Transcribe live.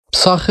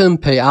Psachim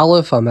Pei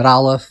Aleph Amar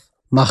Aleph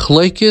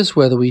Machloikis,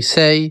 whether we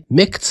say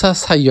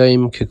Miktsas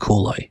Hayom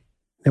Kekulai.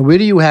 Now, where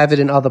do you have it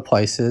in other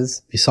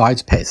places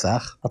besides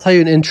Pesach? I'll tell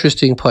you an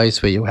interesting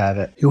place where you have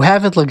it. You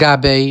have it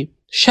Lagabe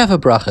Sheva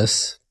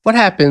Brachas. What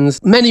happens?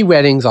 Many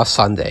weddings are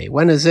Sunday.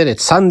 When is it?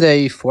 It's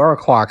Sunday, 4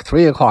 o'clock,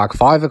 3 o'clock,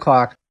 5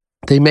 o'clock.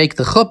 They make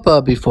the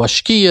chuppah before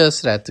Shkia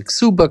so that the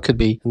ksuba could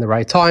be in the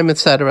right time,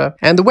 etc.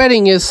 And the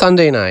wedding is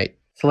Sunday night.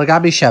 So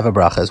Lagabi Sheva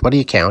Brachas, what do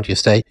you count? You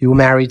say you were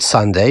married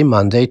Sunday,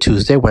 Monday,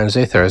 Tuesday,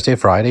 Wednesday, Thursday,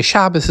 Friday.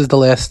 Shabbos is the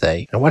last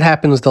day. And what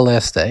happens the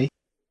last day?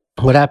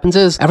 What happens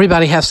is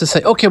everybody has to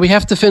say, okay, we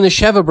have to finish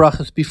Sheva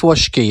Brachas before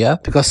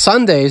Shkia because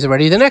Sunday is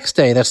already the next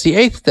day. That's the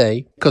 8th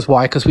day. Because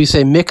why? Because we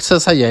say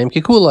Miktsas Hayom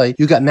Kekulai.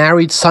 You got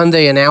married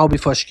Sunday an hour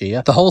before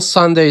Shkia. The whole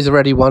Sunday is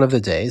already one of the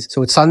days.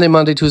 So it's Sunday,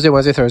 Monday, Tuesday,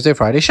 Wednesday, Thursday,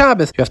 Friday,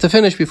 Shabbos. You have to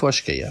finish before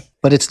Shkia.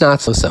 But it's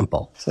not so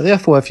simple. So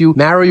therefore, if you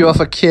marry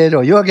off a kid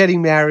or you're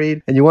getting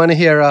married and you want to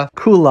hear a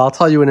kula, I'll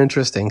tell you an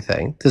interesting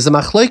thing. There's a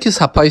Machlokes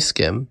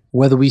HaPoskim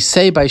whether we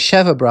say by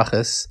Sheva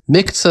Brachas,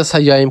 Miktsas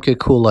Hayom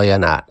Kekulai or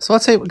not. So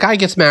let's say a guy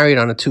gets married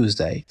on a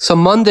Tuesday. So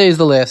Monday is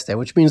the last day,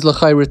 which means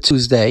L'chayra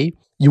Tuesday.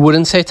 You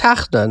wouldn't say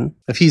Tachdan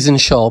if he's in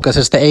Shul because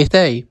it's the 8th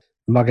day.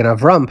 Magen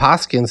Avram,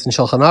 Paskins, in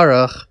Shulchan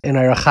Aruch, in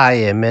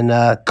Arachayim, in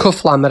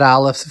Kuf Lamed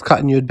Aleph of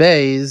Katan Yud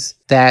Beis,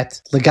 that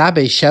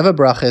Legabe Sheva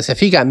Brachas, if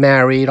he got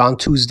married on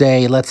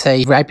Tuesday, let's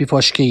say right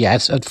before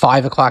Shkia, at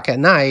 5 o'clock at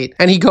night,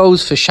 and he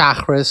goes for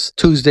Shachris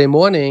Tuesday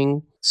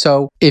morning,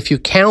 so if you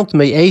count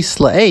Me'es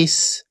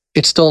La'es,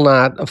 it's still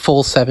not a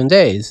full 7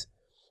 days.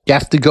 You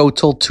have to go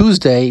till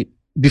Tuesday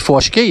before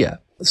Shkia.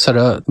 So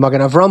the Magen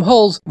Avram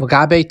holds,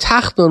 V'gabe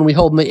Tachdon, we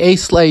hold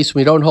Me'es Leis,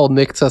 we don't hold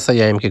Miktsas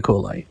Hayom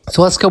Kekulai.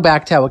 So let's go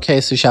back to our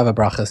case of Sheva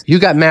Brachas. You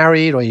got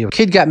married, or your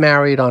kid got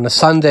married on a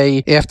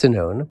Sunday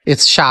afternoon.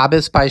 It's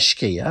Shabbos by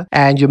Shkia,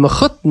 and your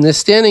Mechutton is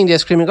standing there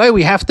screaming, oh,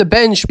 we have to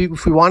bench.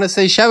 If we want to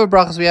say Sheva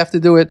Brachas, we have to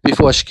do it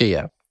before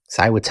Shkia.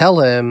 So I would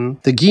tell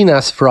him, the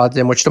Ginas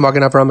Fradim, which the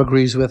Magen Avram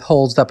agrees with,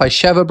 holds that by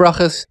Sheva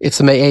Brachas,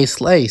 it's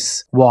Me'es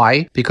Leis.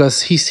 Why?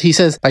 Because he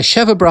says, by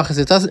Sheva Brachas,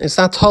 it's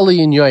not Tali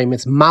in Yoim,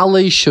 it's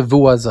Malei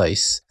Shavua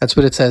Zeis. That's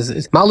what it says.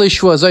 It's Malei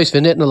Shavua Zeis,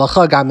 V'nitna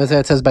L'chagam,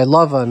 it says by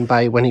Lavan,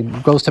 by when he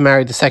goes to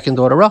marry the second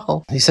daughter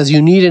Rachel. He says,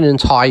 you need an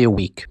entire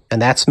week.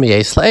 And that's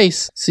Me'es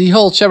Leis. So he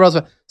holds Sheva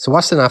Brachas. So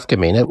what's the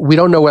nafkamina? We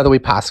don't know whether we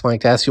pass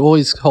like that. You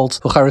always hold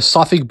l'chayra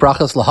safik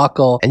brachas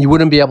lahakol, and you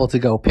wouldn't be able to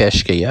go past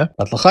shkia.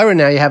 But l'chayra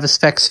now you have a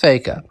sfek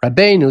sfeika.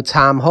 Rabbeinu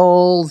Tam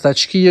holds that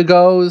shkia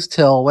goes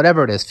till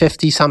whatever it is,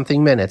 50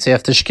 something minutes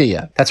after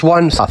shkia. That's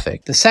one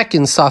safik. The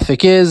second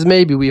safik is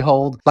maybe we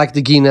hold like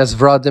the Ginas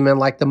Vradim and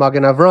like the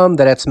Magen Avram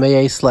that it's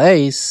me'es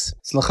la'es.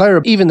 So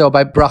l'chayra, even though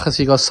by brachas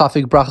you go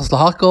safik brachas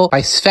lahakol, by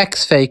sfek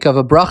sfeik of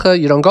a bracha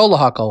you don't go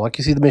lahakol. Like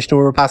you see the Mishnah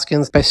Ura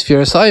Paskins by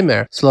Sfiras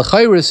Aimer. So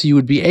l'chayra, so you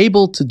would be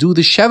able to do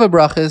the Sheva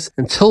Brachas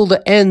until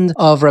the end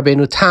of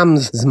Rabbeinu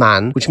Tam's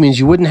Zman, which means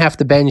you wouldn't have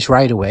to bench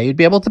right away. You'd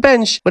be able to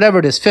bench whatever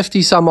it is,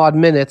 50 some odd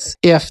minutes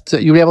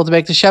after you'd be able to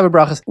make the Sheva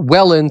Brachas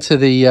well into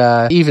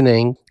the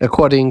evening,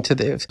 according to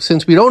the,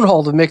 since we don't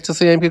hold the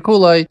Miktsas Hayom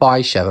Kekulai by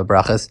Sheva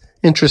Brachas.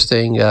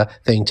 Interesting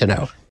thing to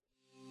know.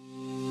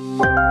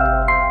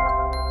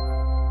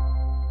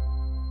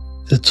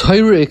 The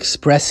Torah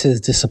expresses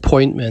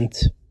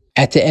disappointment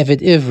at the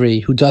Eved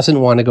Ivri, who doesn't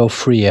want to go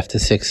free after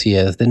 6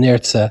 years, the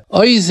Nirtza.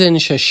 Oizen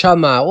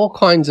Sheshama, all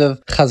kinds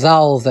of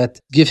chazals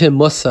that give him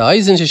musa.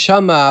 Oizen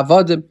Sheshama,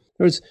 Avodim.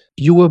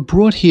 You were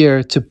brought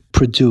here to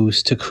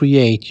produce, to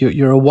create.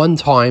 You're a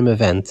one-time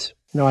event.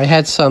 I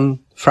had some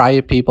Friday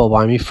people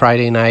by me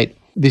Friday night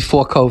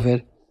before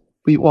COVID.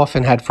 We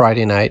often had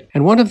Friday night.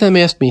 And one of them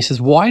asked me, he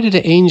says, why did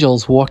the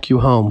angels walk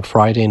you home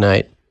Friday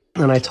night?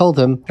 And I told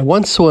him, I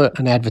once saw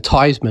an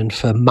advertisement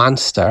for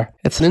Monster.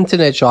 It's an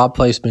internet job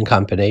placement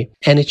company.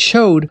 And it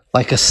showed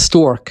like a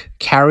stork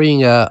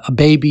carrying a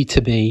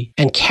baby-to-be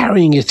and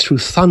carrying it through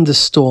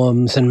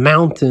thunderstorms and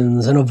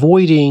mountains and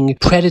avoiding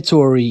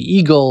predatory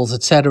eagles,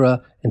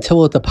 etc.,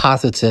 until it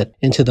deposits it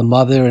into the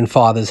mother and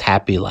father's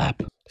happy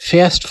lap.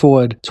 Fast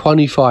forward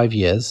 25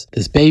 years,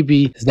 this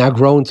baby is now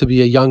grown to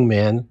be a young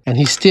man, and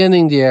he's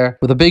standing there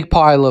with a big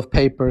pile of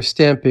paper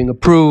stamping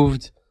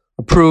approved,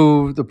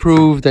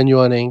 and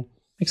yawning,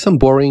 like some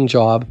boring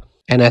job.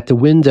 And at the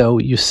window,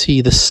 you see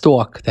the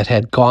stork that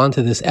had gone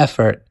to this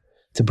effort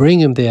to bring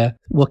him there,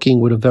 looking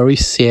with a very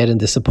sad and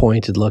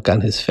disappointed look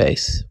on his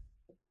face.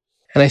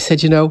 And I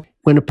said,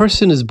 when a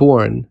person is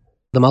born,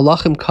 the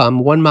malachim come,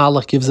 one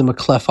malach gives him a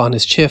clef on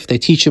his chif, they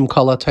teach him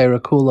kala Torah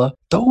kula.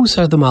 Those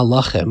are the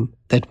malachim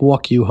that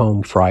walk you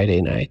home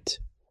Friday night.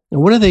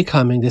 And what are they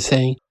coming? They're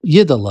saying,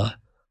 Yidala,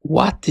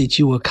 what did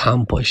you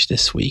accomplish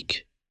this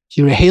week?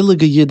 You're a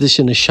Heilige Yiddish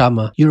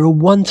Neshama. You're a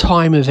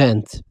one-time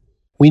event.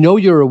 We know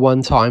you're a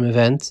one-time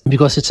event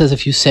because it says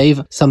if you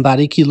save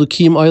somebody, ki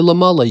lukim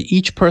oilamale,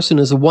 each person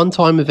is a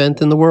one-time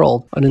event in the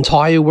world, an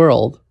entire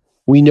world.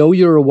 We know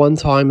you're a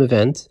one-time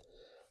event.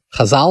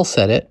 Chazal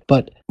said it,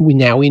 but we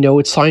know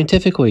it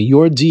scientifically.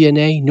 Your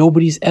DNA,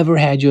 nobody's ever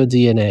had your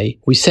DNA.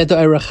 We said to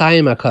Orach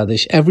Chaim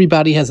HaKadosh,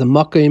 everybody has a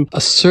makom,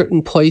 a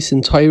certain place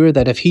in Torah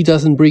that if he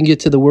doesn't bring it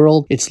to the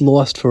world, it's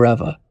lost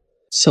forever.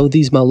 So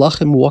these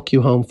malachim walk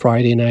you home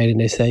Friday night and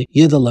they say,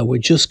 Yidala, we're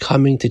just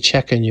coming to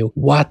check on you.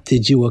 What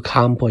did you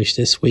accomplish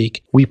this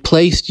week? We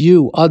placed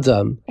you,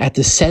 Adam, at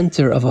the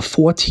center of a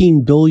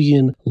 14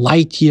 billion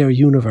light-year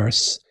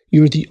universe.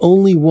 You're the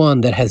only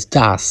one that has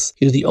das.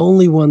 You're the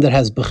only one that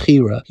has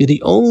bechira. You're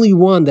the only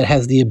one that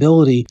has the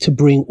ability to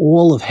bring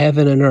all of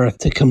heaven and earth,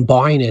 to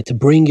combine it, to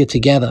bring it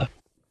together.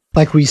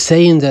 Like we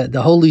say in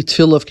the holy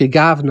tefillah of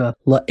Kegavna,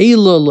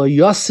 La'ela lo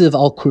yosiv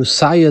al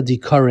krusaya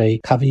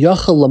dikare,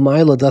 Kaviyachal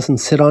Lamaila doesn't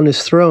sit on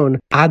his throne,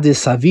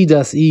 Adis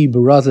avidas I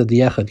baraza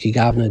diechad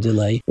Kegavna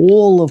delay.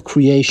 All of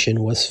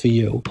creation was for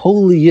you.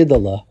 Holy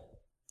Yidala,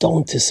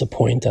 don't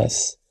disappoint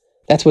us.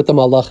 That's what the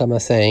Malachim are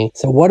saying.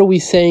 So what are we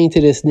saying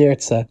to this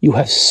Nirtza? You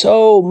have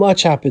so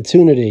much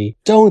opportunity.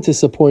 Don't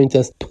disappoint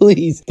us.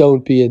 Please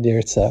don't be a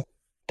Nirtza.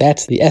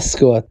 That's the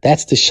escort.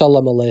 That's the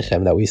Shalom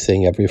Aleichem that we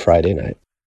sing every Friday night.